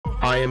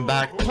I am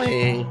back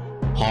playing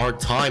Hard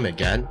Time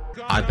again.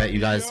 I bet you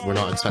guys were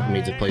not expecting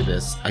me to play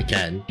this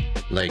again,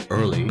 like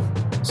early.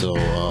 So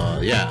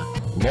yeah,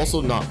 I'm also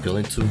not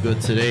feeling too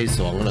good today,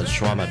 so I'm gonna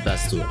try my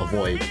best to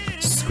avoid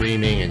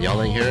screaming and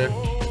yelling here.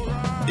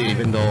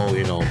 Even though,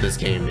 you know, this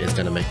game is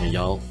gonna make me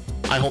yell.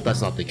 I hope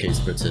that's not the case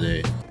for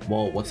today.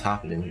 Whoa, what's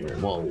happening here?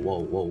 Whoa,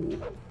 whoa, whoa.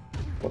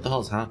 What the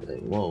hell is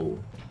happening? Whoa.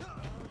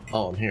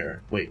 Oh, I'm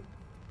here. Wait.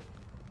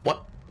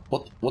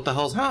 What the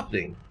hell's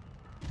happening?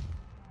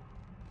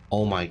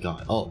 Oh my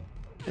god. Oh,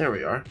 there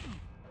we are.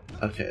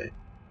 Okay.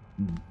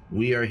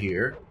 We are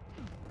here.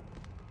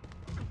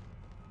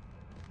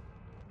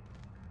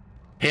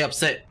 Hey,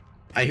 Upset.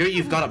 I hear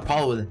you've got a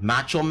problem with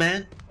Macho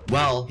Man?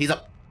 Well,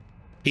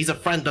 he's a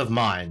friend of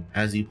mine,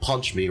 as you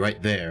punched me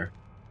right there.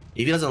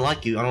 If he doesn't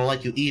like you, I don't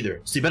like you either.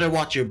 So you better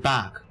watch your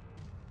back.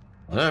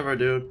 Whatever,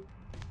 dude.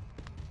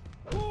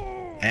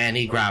 And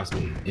he grabs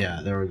me. Yeah,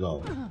 there we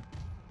go.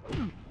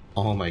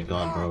 Oh my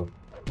god, bro.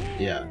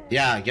 Yeah,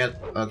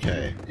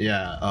 okay.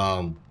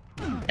 Yeah,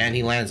 and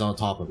he lands on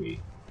top of me.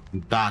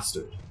 You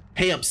bastard.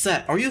 Hey,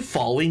 Upset, are you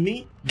following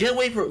me? Get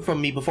away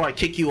from me before I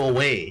kick you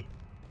away.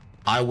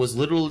 I was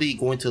literally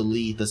going to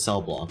leave the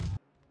cell block.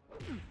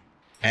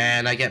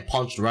 And I get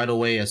punched right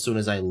away as soon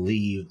as I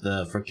leave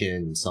the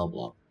freaking cell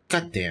block.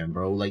 God damn,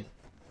 bro.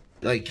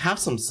 Like, have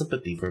some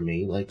sympathy for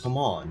me. Like, come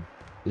on.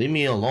 Leave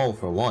me alone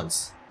for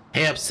once.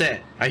 Hey,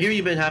 Upset, I hear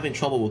you've been having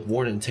trouble with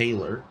Warden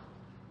Taylor.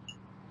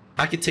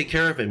 I can take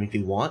care of him if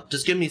you want.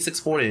 Just give me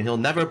 640 and he'll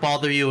never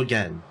bother you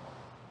again.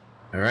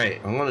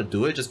 Alright, I'm gonna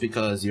do it just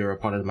because you're a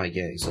part of my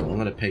gang, so I'm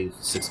gonna pay you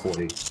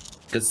 640.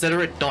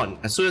 Consider it done.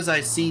 As soon as I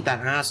see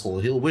that asshole,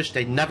 he'll wish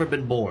they'd never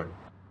been born.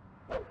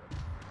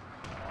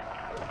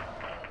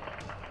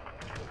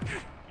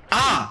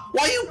 Ah!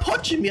 Why are you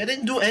punching me? I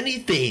didn't do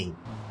anything!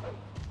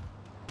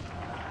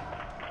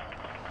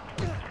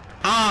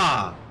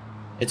 Ah!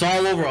 It's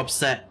all over,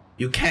 Upset.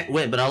 You can't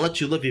win, but I'll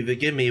let you live if you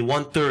give me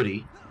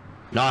 130.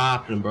 Not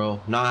happening, bro.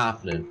 Not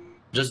happening.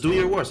 Just do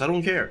your worst. I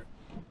don't care.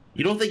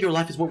 You don't think your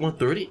life is worth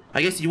 130?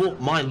 I guess you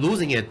won't mind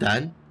losing it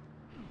then.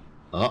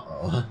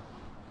 Uh-oh.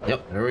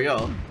 Yep, there we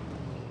go.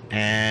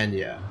 And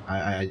yeah,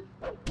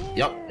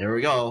 yep, there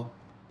we go.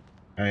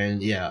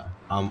 And yeah,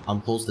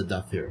 I'm close to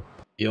death here.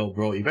 Yo,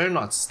 bro, you better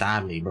not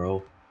stab me,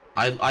 bro.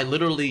 I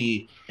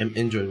literally am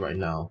injured right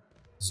now.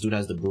 This dude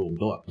has the broom.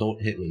 Don't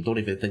hit me. Don't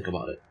even think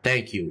about it.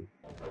 Thank you.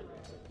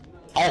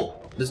 Oh,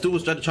 this dude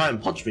was trying to try and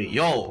punch me.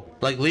 Yo,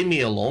 like, leave me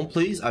alone,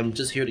 please. I'm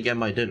just here to get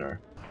my dinner.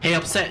 Hey,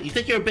 Upset, you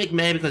think you're a big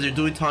man because you're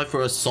doing time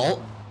for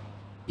assault?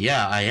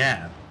 Yeah, I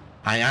am.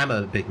 I am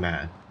a big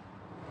man.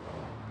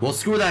 Well,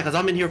 screw that, because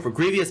I'm in here for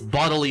grievous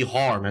bodily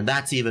harm, and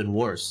that's even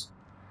worse.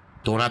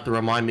 Don't have to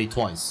remind me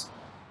twice.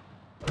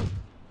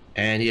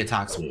 And he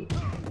attacks me.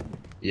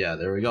 Yeah,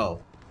 there we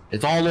go.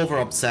 It's all over,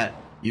 Upset.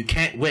 You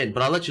can't win,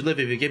 but I'll let you live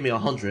if you give me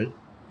 100.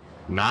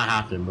 Not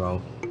happening,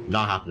 bro.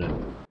 Not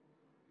happening.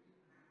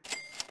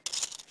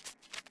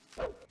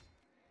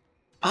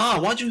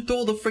 Ah, why'd you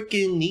throw the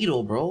freaking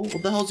needle, bro?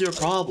 What the hell's your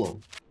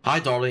problem? Hi,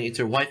 darling, it's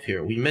your wife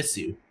here. We miss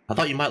you. I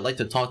thought you might like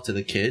to talk to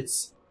the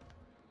kids.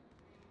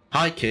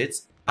 Hi,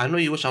 kids. I know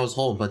you wish I was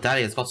home, but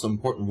Daddy has got some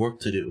important work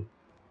to do.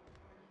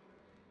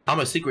 I'm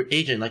a secret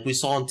agent like we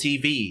saw on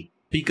TV.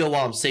 Pico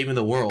while I'm saving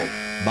the world.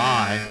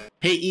 Bye.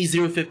 Hey,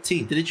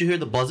 E015, didn't you hear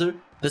the buzzer?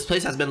 This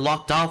place has been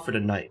locked down for the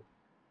night.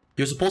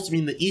 You're supposed to be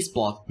in the East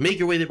Block. Make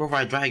your way there before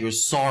I drag your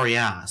sorry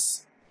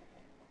ass.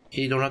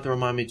 Okay, you don't have to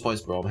remind me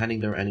twice, bro. I'm heading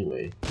there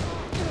anyway.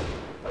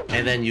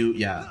 And then you,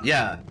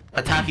 yeah,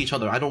 attack each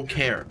other. I don't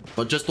care.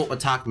 But just don't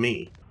attack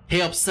me.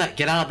 Hey, Upset,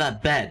 get out of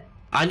that bed.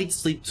 I need to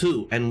sleep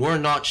too, and we're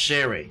not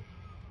sharing.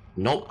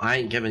 Nope, I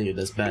ain't giving you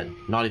this bed.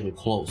 Not even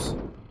close.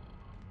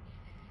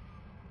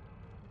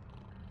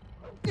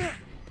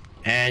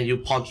 And you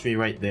punched me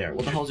right there.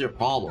 What the hell's your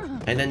problem?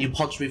 And then you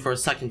punched me for a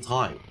second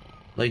time.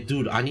 Like,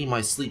 dude, I need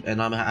my sleep,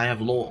 and I have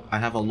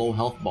a low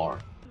health bar.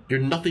 You're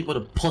nothing but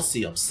a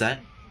pussy, Upset.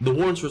 The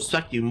wardens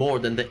respect you more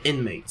than the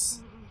inmates.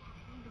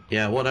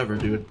 Yeah, whatever,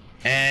 dude.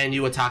 And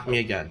you attack me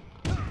again.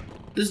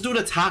 This dude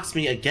attacks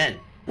me again.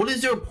 What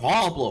is your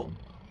problem?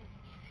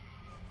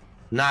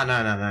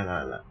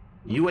 Nah.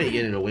 You ain't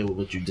getting away with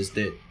what you just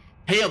did.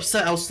 Hey,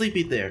 Upset, I was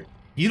sleepy there.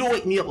 You don't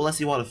wake me up unless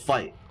you want to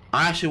fight.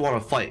 I actually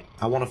want to fight.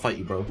 I want to fight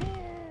you, bro.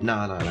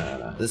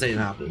 Nah. This ain't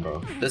happening,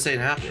 bro. This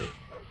ain't happening.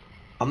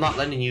 I'm not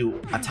letting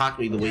you attack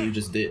me the way you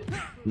just did.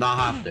 Not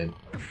happening.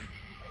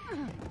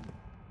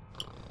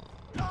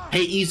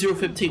 Hey,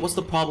 E015, what's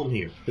the problem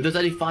here? If there's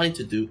any fighting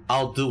to do,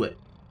 I'll do it.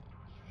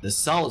 The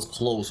cell is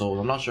closed, so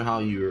I'm not sure how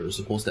you're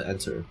supposed to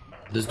enter.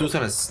 This dude's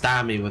trying to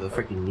stab me with a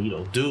freaking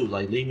needle. Dude,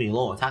 like, leave me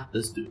alone. Attack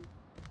this dude.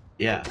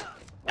 Yeah.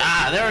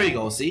 Ah, there you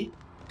go, see?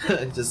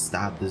 Just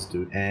stab this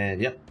dude,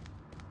 and yep.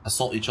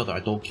 Assault each other, I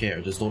don't care.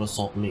 Just don't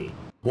assault me.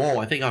 Whoa,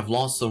 I think I've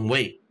lost some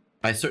weight.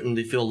 I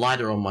certainly feel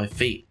lighter on my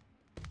feet.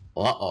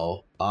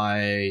 Uh-oh.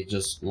 I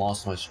just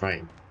lost my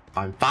strength.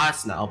 I'm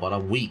fast now, but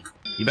I'm weak.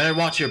 You better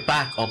watch your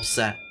back,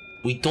 Upset.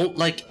 We don't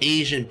like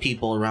Asian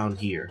people around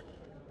here.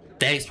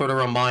 Thanks for the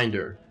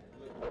reminder.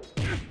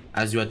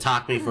 As you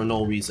attack me for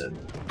no reason.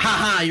 Ha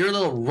Haha, you're a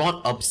little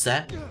runt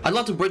upset. I'd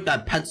love to break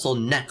that pencil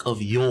neck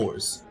of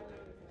yours.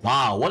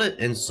 Wow, what an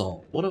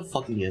insult. What a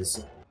fucking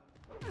insult.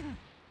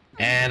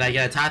 And I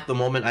get attacked the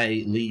moment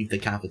I leave the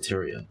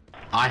cafeteria.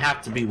 I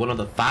have to be one of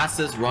the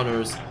fastest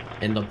runners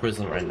in the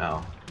prison right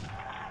now.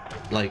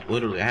 Like,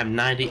 literally, I have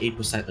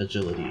 98%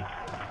 agility.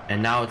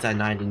 And now it's at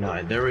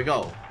 99. There we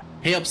go.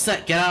 Hey,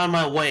 upset, get out of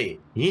my way.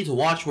 You need to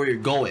watch where you're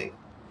going.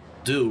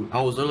 Dude,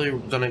 I was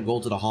literally gonna go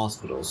to the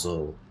hospital,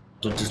 so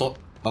just don't.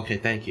 Okay,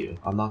 thank you.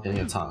 I'm not getting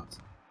attacked.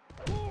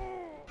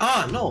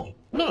 Ah, no.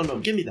 No,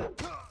 give me that.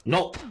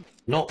 No.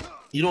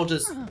 You don't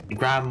just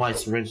grab my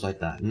syringe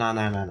like that. Nah.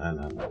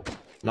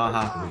 Not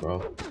happening,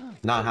 bro.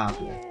 Not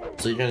happening.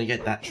 So you're gonna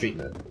get that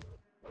treatment.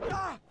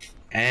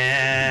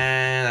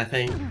 And I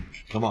think...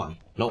 Come on.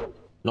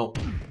 Nope.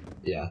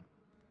 Yeah.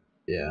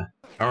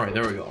 Alright,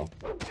 there we go.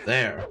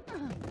 There.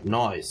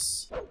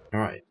 Nice.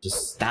 Alright,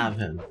 just stab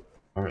him.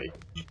 Alright.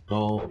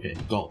 Go. Okay,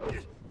 go.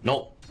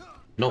 Nope.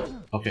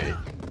 Okay.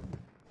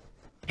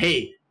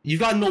 Hey, you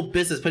got no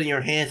business putting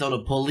your hands on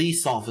a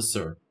police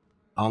officer.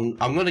 I'm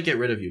gonna get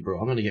rid of you, bro.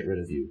 I'm gonna get rid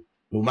of you.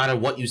 No matter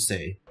what you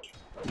say.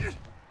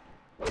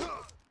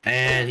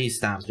 And he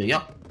stabs me.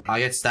 Yup, I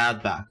get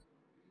stabbed back.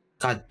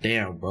 God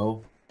damn,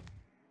 bro.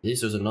 At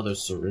least there's another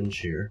syringe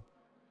here.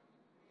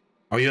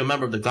 Are you a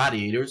member of the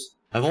Gladiators?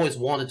 I've always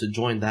wanted to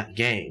join that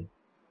gang.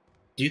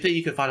 Do you think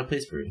you could find a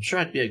place for me? I'm sure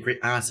I'd be a great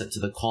asset to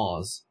the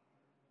cause.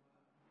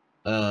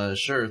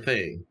 Sure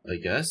thing, I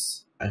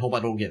guess. I hope I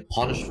don't get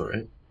punished for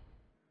it.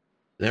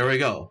 There we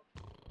go.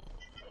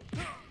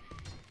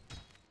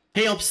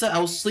 Hey, upset, I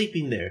was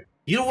sleeping there.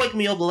 You don't wake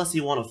me up unless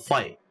you want to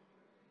fight.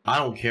 I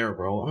don't care,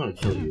 bro. I'm gonna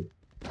kill you.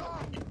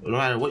 No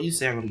matter what you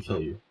say, I'm gonna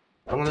kill you.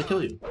 I'm gonna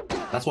kill you.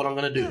 That's what I'm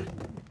gonna do.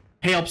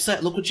 Hey,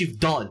 upset, look what you've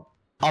done.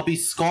 I'll be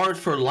scarred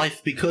for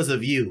life because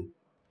of you.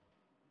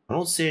 I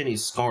don't see any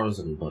scars,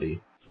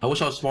 anybody. I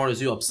wish I was smart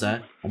as you,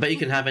 upset. I bet you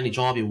can have any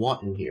job you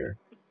want in here.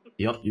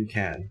 Yup, you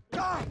can.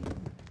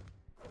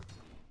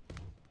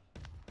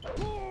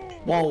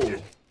 Whoa.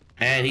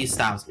 And he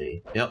stabs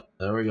me. Yep,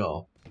 there we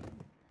go.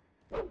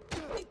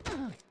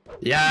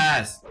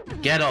 Yes!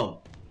 Get him!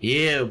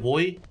 Yeah,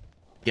 boy!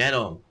 Get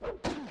him!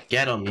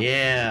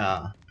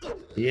 Yeah!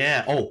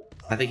 Yeah! Oh!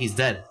 I think he's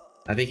dead.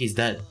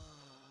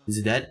 Is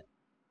he dead?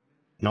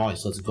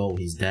 Nice, let's go.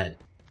 He's dead.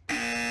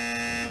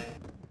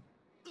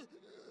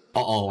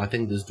 Uh-oh, I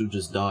think this dude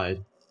just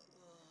died.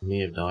 He may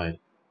have died.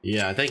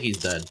 Yeah, I think he's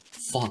dead.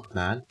 Fuck,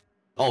 man.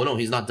 Oh, no,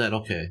 he's not dead.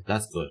 Okay,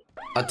 that's good.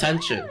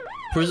 Attention!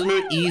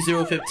 Prisoner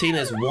E015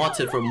 is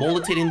wanted for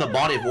mutilating the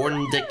body of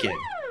Warden Dickin.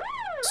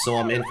 So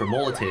I'm in for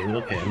mutilating.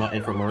 Okay, I'm not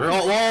in for murder.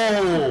 Oh,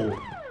 whoa!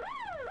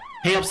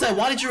 Hey, upset,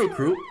 why did you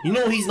recruit? You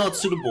know he's not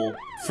suitable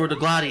for the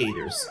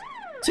Gladiators.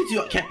 Since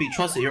you can't be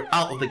trusted, you're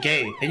out of the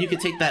game, and you can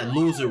take that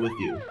loser with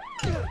you.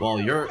 Well,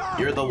 you're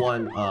the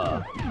one,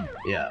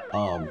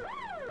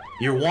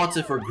 you're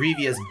wanted for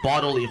grievous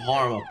bodily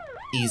harm,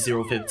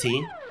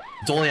 E015.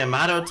 It's only a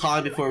matter of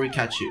time before we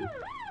catch you.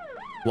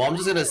 Well, I'm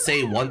just gonna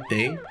say one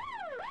thing.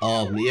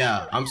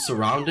 Yeah, I'm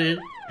surrounded,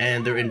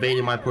 and they're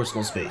invading my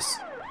personal space.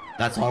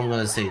 That's all I'm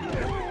gonna say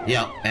to you.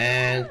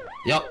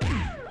 Yep.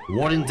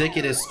 Warden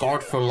Dickin is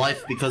scarred for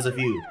life because of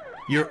you.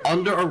 You're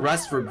under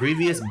arrest for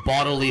grievous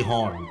bodily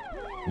harm.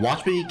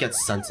 Watch me get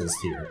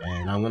sentenced here,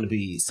 and I'm gonna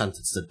be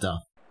sentenced to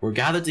death. We're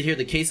gathered to hear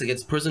the case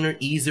against prisoner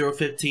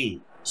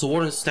E015. So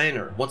Warden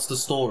Steiner, what's the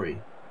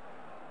story?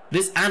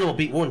 This animal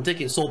beat Warden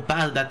Dickin so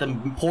bad that the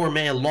poor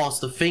man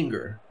lost a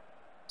finger.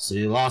 So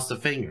he lost a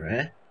finger,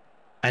 eh?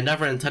 I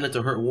never intended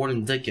to hurt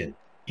Warden Dickin.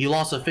 He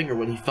lost a finger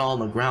when he fell on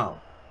the ground.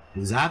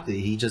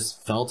 Exactly, he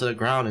just fell to the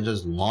ground and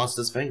just lost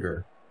his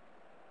finger.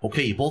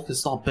 Okay, you both can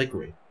stop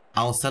bickering.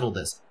 I'll settle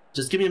this.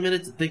 Just give me a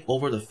minute to think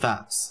over the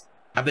facts.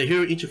 After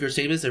hearing each of your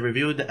statements and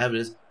reviewing the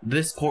evidence,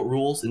 this court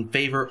rules in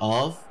favor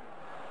of...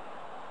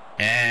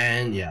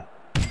 And yeah.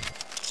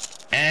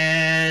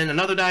 And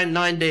another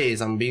 9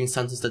 days, I'm being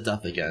sentenced to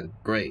death again.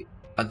 Great.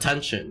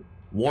 Attention.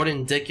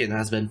 Warden Dickin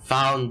has been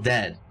found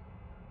dead.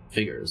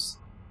 Figures.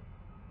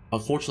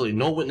 Unfortunately,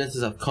 no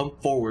witnesses have come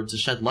forward to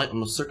shed light on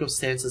the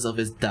circumstances of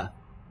his death.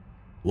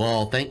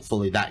 Well,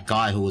 thankfully, that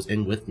guy who was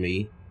in with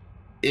me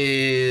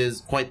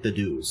is quite the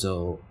dude,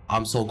 so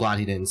I'm so glad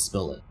he didn't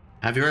spill it.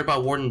 Have you heard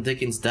about Warden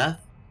Dickin's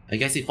death? I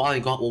guess he finally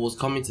got what was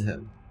coming to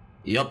him.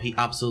 Yup, he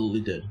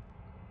absolutely did.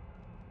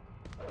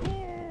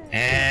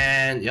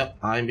 And, yep,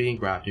 I'm being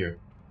grabbed here.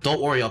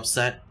 Don't worry,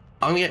 upset.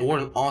 I'm gonna get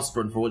Warden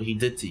Osborne for what he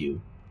did to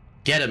you.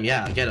 Get him,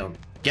 yeah, get him.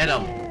 Get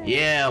him!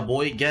 Yeah,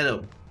 boy, get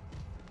him!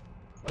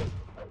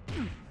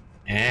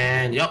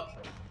 And,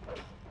 yup.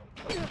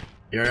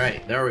 You're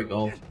right, there we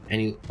go.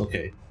 And he,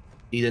 okay.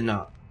 He did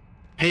not.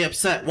 Hey,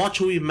 upset, watch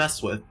who you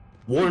mess with.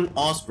 Warden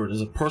Osborne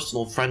is a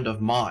personal friend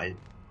of mine.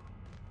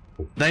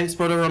 Thanks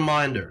for the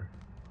reminder.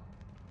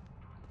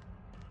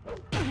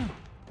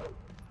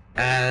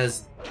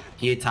 As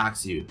he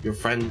attacks you. Your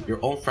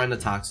own friend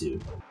attacks you.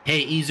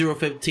 Hey,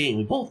 E015,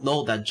 we both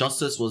know that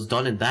justice was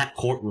done in that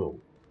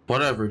courtroom.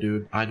 Whatever,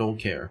 dude, I don't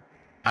care.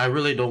 I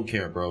really don't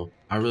care, bro.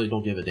 I really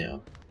don't give a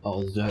damn.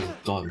 Oh, this guy has a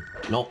gun.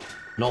 Nope.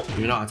 Nope,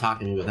 you're not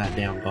attacking me with that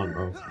damn gun,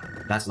 bro.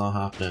 That's not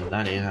happening.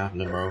 That ain't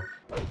happening, bro.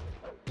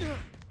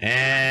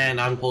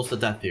 And I'm close to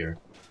death here.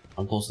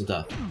 I'm close to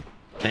death.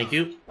 Thank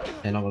you.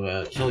 And I'm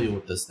gonna kill you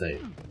with this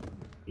thing.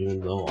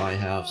 Even though I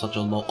have such a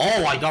low...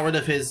 Oh, I got rid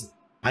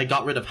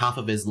of half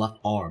of his left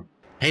arm.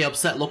 Hey,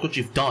 Upset, look what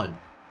you've done.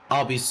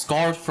 I'll be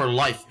scarred for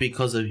life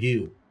because of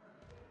you.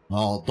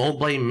 Well, don't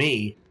blame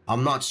me.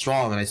 I'm not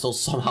strong and I still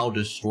somehow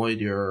destroyed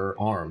your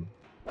arm.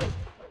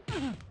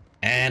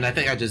 And I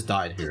think I just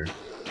died here.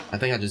 I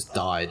think I just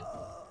died.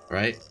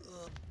 Right?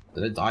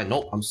 Did I die?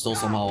 Nope, I'm still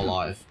somehow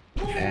alive.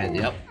 And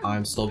yep,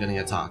 I'm still getting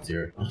attacked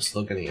here. I'm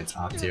still getting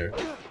attacked here.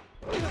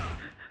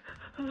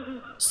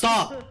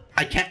 Stop!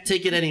 I can't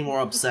take it anymore,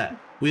 Upset.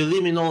 Will you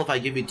leave me know if I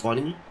give you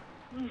 20?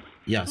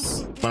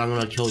 Yes, but I'm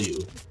gonna kill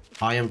you.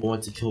 I am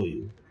going to kill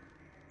you.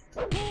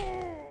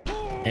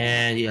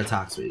 And he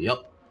attacks me.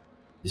 Yep.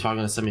 He's probably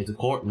gonna send me to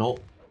court. Nope,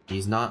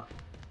 he's not.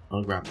 I'm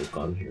gonna grab the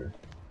gun here.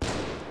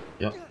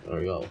 Yep, there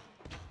we go.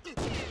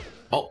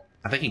 Oh,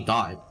 I think he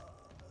died.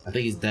 I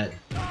think he's dead.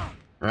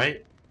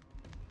 Right?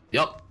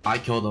 Yep, I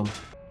killed him.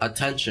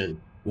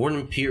 Attention,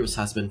 Warden Pierce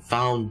has been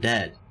found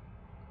dead.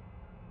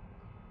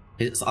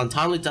 His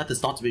untimely death is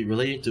thought to be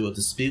related to a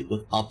dispute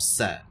with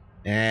Upset.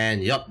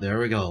 And yep, there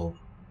we go.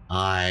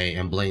 I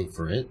am blamed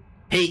for it.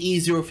 Hey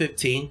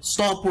E015,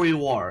 stop where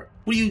you are.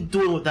 What are you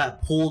doing with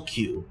that pole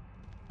cue?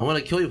 I'm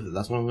gonna kill you with it.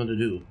 That's what I'm gonna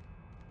do.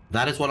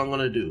 That is what I'm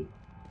gonna do.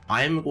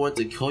 I am going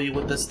to kill you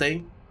with this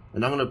thing,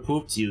 and I'm gonna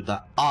prove to you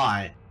that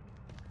I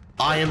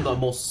am the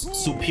most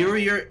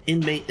superior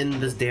inmate in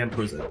this damn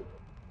prison.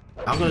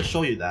 I'm gonna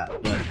show you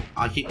that, but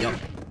I'm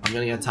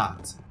getting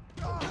attacked.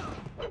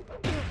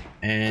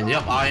 And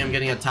yep, I am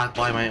getting attacked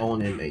by my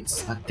own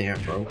inmates. God damn,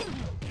 bro.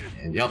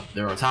 And yep,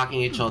 they're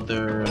attacking each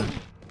other.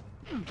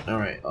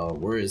 Alright,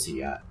 where is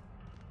he at?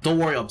 Don't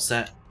worry,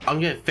 Upset. I'm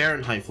gonna get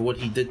Fahrenheit for what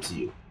he did to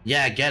you.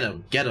 Yeah, get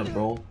him,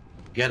 bro.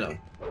 Get him.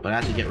 But I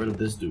have to get rid of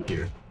this dude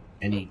here.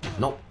 And he,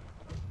 nope.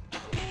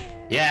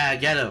 Yeah,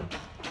 get him.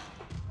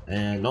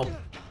 And nope.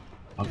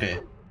 Okay,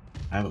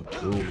 I have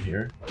a room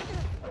here.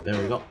 There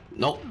we go.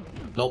 Nope.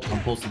 Nope,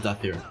 I'm close to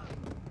death here.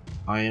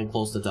 I am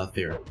close to death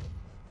here.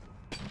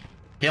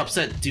 Hey,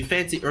 Upset, do you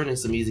fancy earning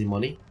some easy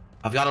money?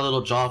 I've got a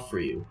little job for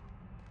you.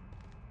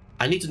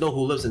 I need to know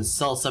who lives in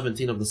cell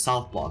 17 of the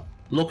South Block.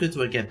 Look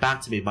into it and get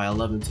back to me by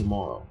 11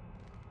 tomorrow.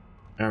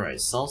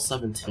 Alright, cell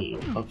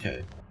 17.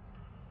 Okay.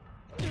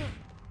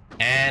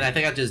 And I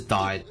think I just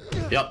died.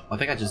 Yep, I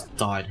think I just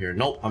died here.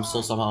 Nope, I'm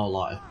still somehow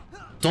alive.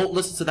 Don't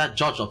listen to that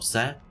judge,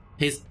 Upset.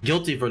 His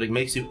guilty verdict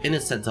makes you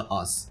innocent to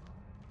us.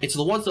 It's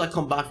the ones that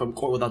come back from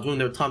court without doing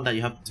their time that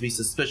you have to be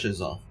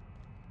suspicious of.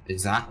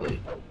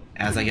 Exactly.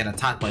 As I get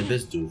attacked by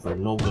this dude for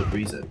no good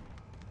reason.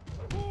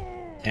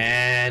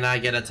 And I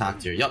get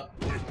attacked here. Yup.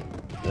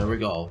 There we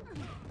go.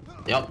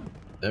 Yup.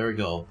 There we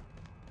go.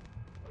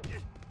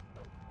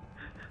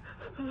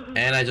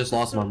 And I just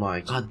lost my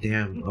mind. God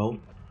damn, bro.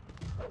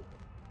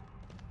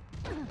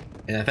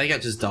 And I think I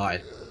just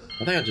died.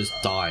 I think I just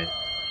died.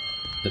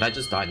 Did I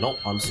just die? Nope,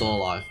 I'm still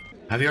alive.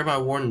 Have you heard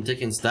about Warden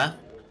Dickens' death?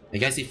 I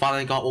guess he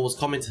finally got what was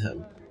coming to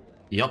him.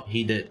 Yup,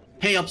 he did.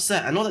 Hey,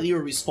 Upset, I know that you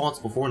were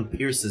responsible for Warden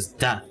Pierce's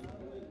death.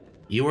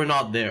 You were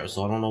not there,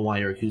 so I don't know why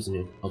you're accusing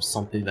me of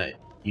something that,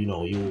 you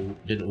know, you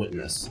didn't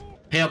witness.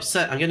 Hey,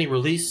 Upset, I'm getting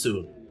released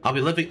soon. I'll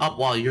be living up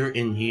while you're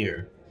in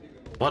here.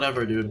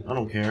 Whatever, dude. I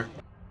don't care.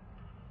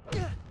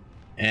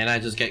 And I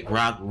just get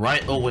grabbed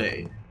right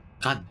away.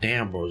 God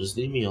damn, bro. Just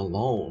leave me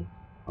alone.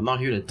 I'm not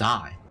here to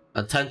die.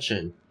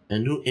 Attention. A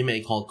new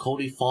inmate called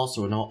Cody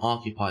Foster will now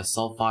occupy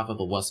cell 5 of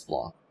the West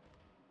Block.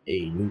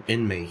 A new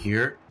inmate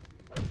here.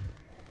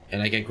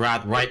 And I get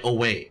grabbed right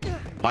away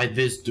by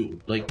this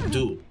dude. Like,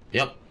 dude.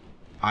 Yep.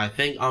 I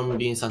think I'm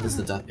being sentenced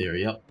to death here.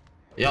 Yep.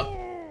 Yep.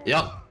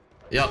 Yep.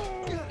 Yep.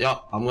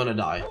 Yep. I'm gonna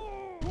die.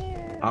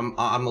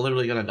 I'm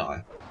literally gonna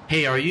die.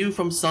 Hey, are you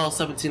from cell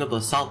 17 of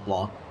the South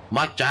Block?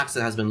 Mike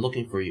Jackson has been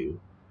looking for you.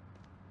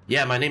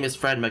 Yeah, my name is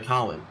Fred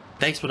McCowan.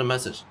 Thanks for the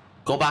message.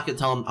 Go back and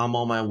tell him I'm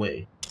on my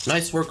way.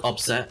 Nice work,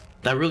 Upset.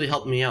 That really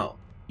helped me out.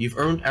 You've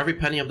earned every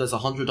penny of this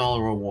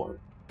 $100 reward.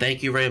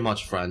 Thank you very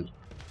much, friend.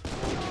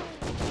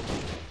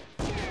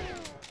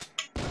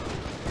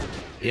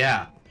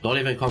 Yeah, don't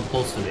even come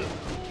close to me.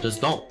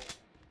 Just don't.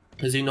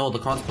 Because you know the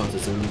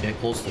consequences when you get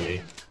close to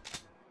me.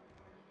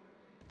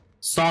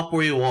 Stop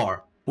where you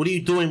are. What are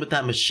you doing with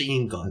that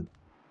machine gun?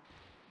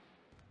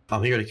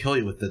 I'm here to kill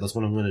you with it. That's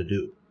what I'm gonna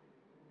do.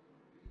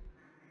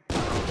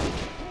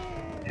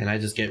 And I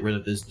just get rid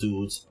of this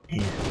dude's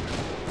hand.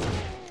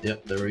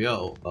 Yep, there we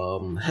go.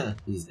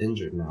 He's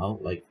injured now,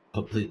 like,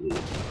 completely.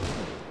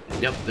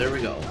 Yep, there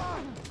we go.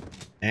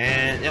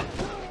 And, yep.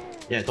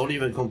 Yeah, don't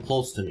even come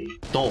close to me.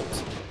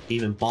 Don't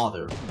even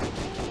bother.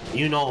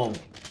 You know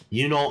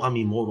I'm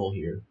immortal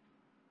here.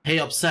 Hey,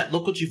 Upset,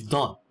 look what you've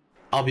done.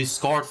 I'll be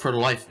scarred for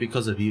life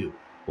because of you.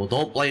 Well,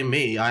 don't blame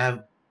me.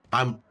 I'm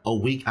a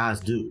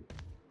weak-ass dude.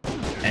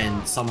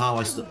 And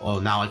somehow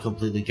now I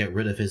completely get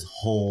rid of his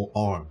whole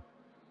arm.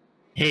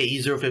 Hey,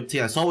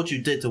 E015, I saw what you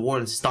did to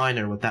Warden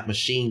Steiner with that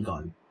machine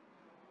gun.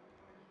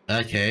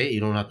 Okay, you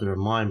don't have to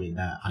remind me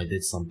that I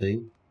did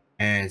something.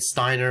 and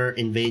Steiner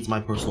invades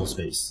my personal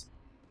space.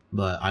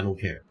 But I don't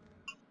care.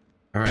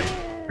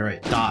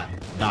 Alright, die.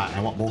 I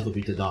want both of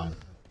you to die.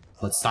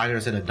 But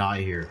Steiner's gonna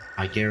die here.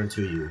 I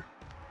guarantee you.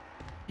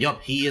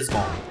 Yup, he is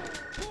gone.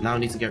 Now I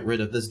need to get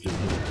rid of this dude.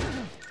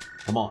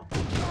 Come on.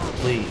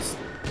 Please.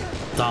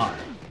 Die.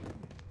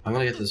 I'm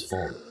gonna get this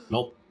phone.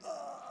 Nope.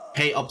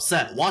 Hey,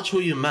 Upset, watch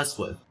who you mess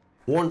with.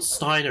 Warren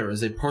Steiner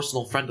is a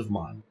personal friend of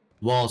mine.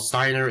 Well,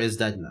 Steiner is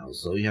dead now,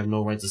 so you have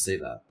no right to say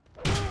that.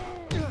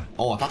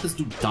 Oh, I thought this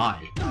dude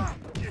died.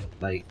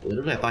 Like,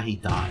 literally I thought he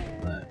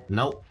died, but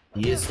nope.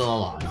 He is still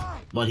alive.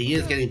 But he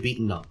is getting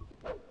beaten up.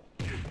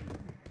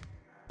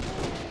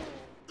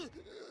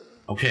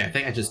 Okay, I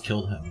think I just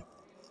killed him.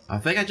 I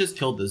think I just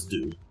killed this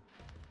dude.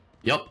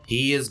 Yup,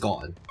 he is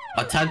gone.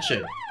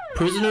 Attention!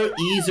 Prisoner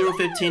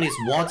E015 is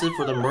wanted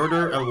for the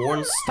murder of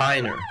Warren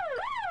Steiner.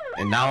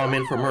 And now I'm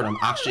in for murder. I'm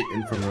actually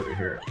in for murder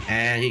here.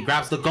 And he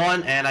grabs the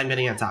gun and I'm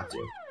getting attacked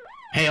here.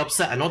 Hey,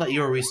 Upset, I know that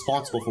you are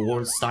responsible for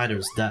Warren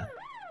Steiner's death.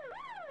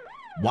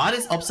 Why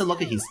does Upset look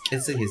like he's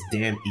kissing his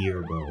damn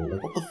ear, bro?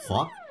 Like, what the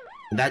fuck?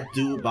 And that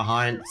dude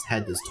behind his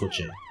head is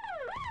twitching.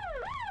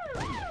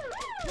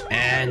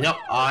 And yep,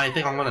 I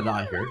think I'm gonna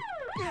die here.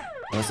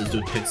 Unless this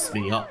dude picks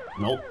me up.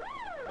 Nope.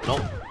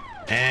 Nope.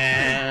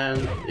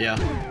 And yeah,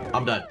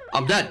 I'm dead.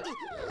 I'm dead!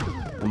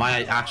 Am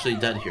I actually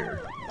dead here?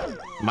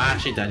 Am I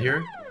actually dead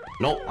here?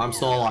 Nope, I'm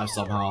still alive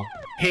somehow.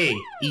 Hey,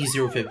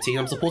 E015,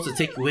 I'm supposed to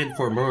take you in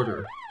for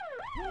murder.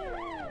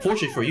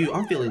 Fortunately for you,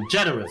 I'm feeling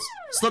generous.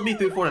 Slip me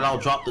 340 and I'll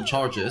drop the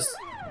charges.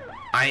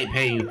 I ain't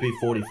paying you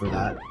 340 for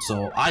that,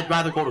 so I'd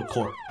rather go to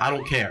court. I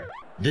don't care.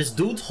 This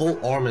dude's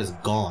whole arm is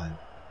gone.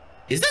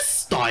 Is this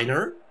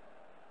Steiner?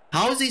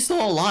 How is he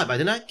still alive? I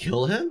did not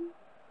kill him?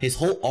 His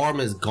whole arm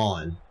is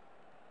gone.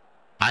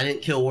 I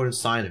didn't kill Warren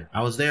Steiner.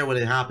 I was there when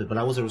it happened, but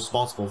I wasn't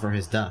responsible for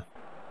his death.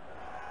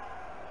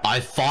 I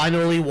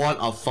finally won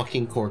a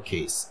fucking court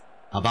case.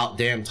 About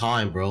damn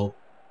time, bro.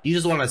 You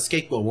just want to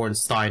scapegoat Warren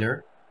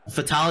Steiner.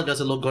 Fatality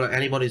doesn't look good on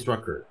anybody's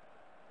record.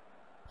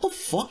 What the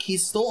fuck?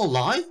 He's still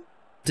alive?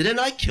 Didn't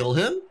I kill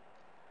him?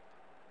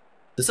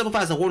 The simple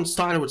fact is that Warren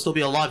Steiner would still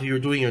be alive if you were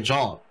doing your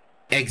job.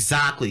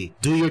 Exactly.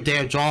 Do your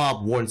damn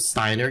job, Warren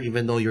Steiner,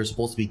 even though you're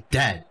supposed to be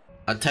dead.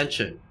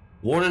 Attention.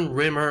 Warren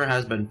Rimmer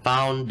has been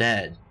found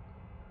dead.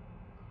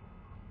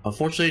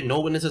 Unfortunately,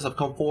 no witnesses have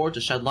come forward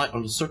to shed light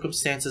on the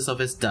circumstances of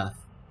his death.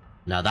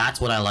 Now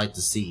that's what I like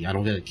to see. I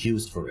don't get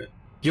accused for it.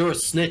 You're a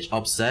snitch,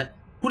 Upset.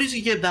 Who did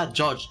you give that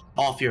judge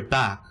off your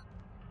back?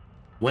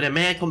 When a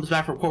man comes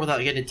back from court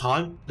without getting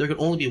time, there can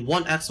only be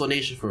one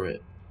explanation for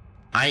it.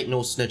 I ain't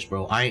no snitch,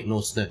 bro. I ain't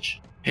no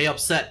snitch. Hey,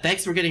 Upset,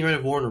 thanks for getting rid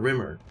of Warren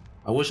Rimmer.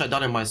 I wish I'd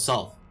done it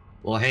myself.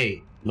 Well,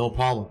 hey, no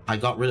problem. I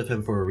got rid of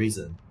him for a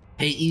reason.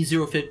 Hey,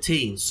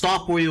 E015,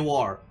 stop where you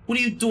are. What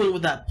are you doing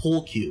with that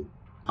pool cue?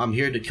 I'm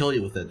here to kill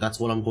you with it. That's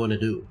what I'm going to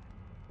do.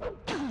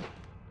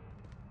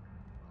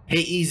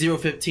 Hey,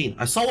 E015,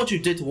 I saw what you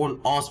did to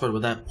Warren Osborne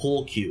with that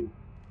pool cue.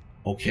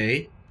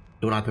 Okay?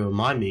 Don't have to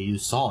remind me you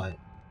saw it.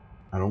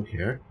 I don't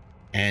care.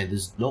 And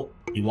there's nope,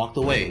 he walked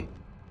away.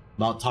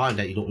 About time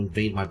that you don't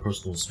invade my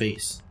personal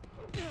space.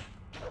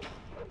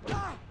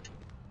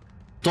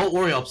 Don't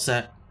worry,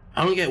 Upset.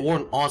 I don't get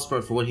Warren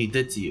Osborne for what he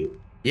did to you.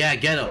 Yeah,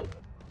 get him.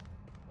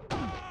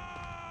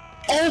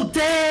 Oh,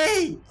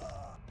 dang!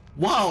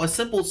 Wow, a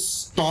simple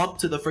stomp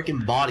to the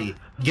freaking body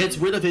gets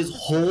rid of his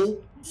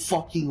whole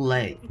fucking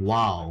leg.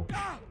 Wow.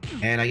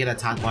 And I get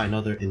attacked by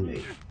another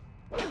inmate.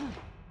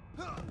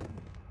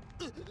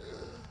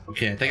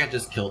 Okay, I think I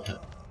just killed him.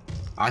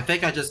 I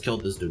think I just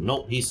killed this dude.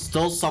 Nope, he's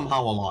still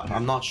somehow alive.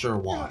 I'm not sure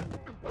why.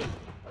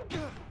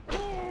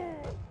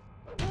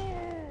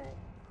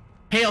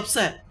 Hey,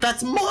 Upset,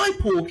 that's my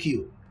pool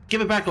cue.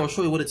 Give it back or I'll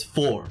show you what it's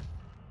for.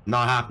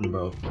 Not happening,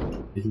 bro.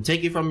 You can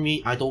take it from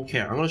me, I don't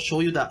care. I'm gonna show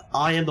you that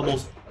I am the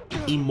most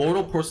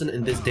immortal person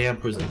in this damn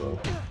prison, bro.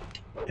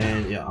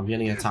 And yeah, I'm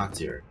getting attacked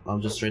here.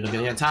 I'm just straight up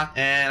getting attacked,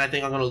 and I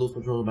think I'm gonna lose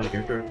control of my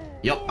character.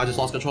 Yep, I just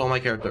lost control of my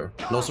character.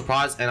 No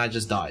surprise, and I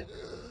just died.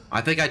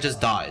 I think I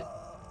just died.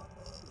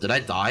 Did I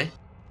die?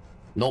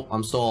 Nope,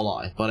 I'm still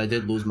alive, but I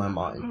did lose my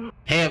mind.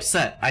 Hey,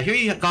 Upset, I hear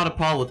you got a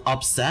problem with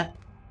Upset?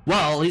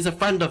 Well, he's a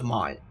friend of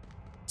mine.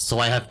 So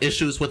I have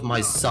issues with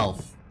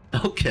myself.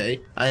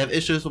 Okay, I have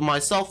issues with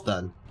myself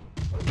then.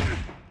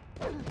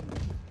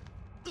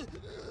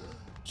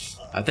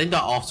 I think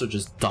that officer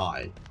just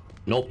died.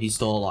 Nope, he's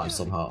still alive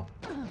somehow.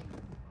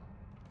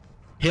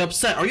 Hey,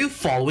 Upset, are you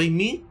following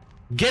me?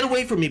 Get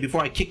away from me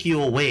before I kick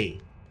you away.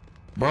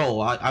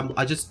 Bro, I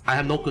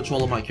have no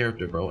control of my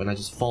character, bro, and I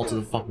just fall to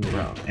the fucking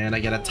ground, and I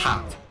get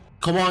attacked.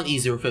 Come on,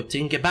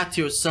 E015, get back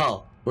to your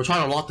cell. We're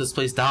trying to lock this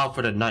place down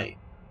for the night.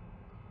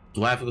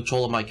 Do I have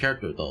control of my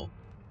character, though?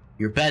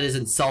 Your bed is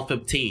in cell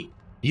 15.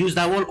 Use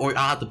that one, or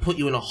I'll have to put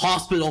you in a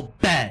hospital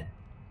bed.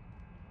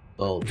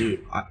 Oh,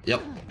 dude,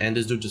 yep, and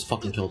this dude just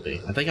fucking killed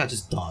me. I think I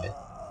just died.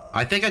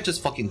 I think I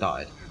just fucking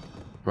died.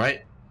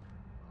 Right?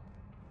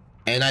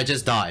 And I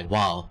just died,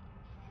 wow.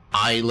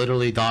 I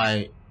literally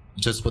died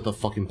just with a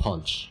fucking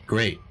punch.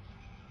 Great.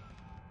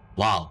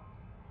 Wow.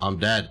 I'm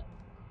dead.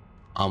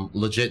 I'm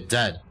legit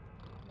dead.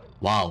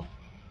 Wow.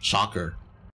 Shocker.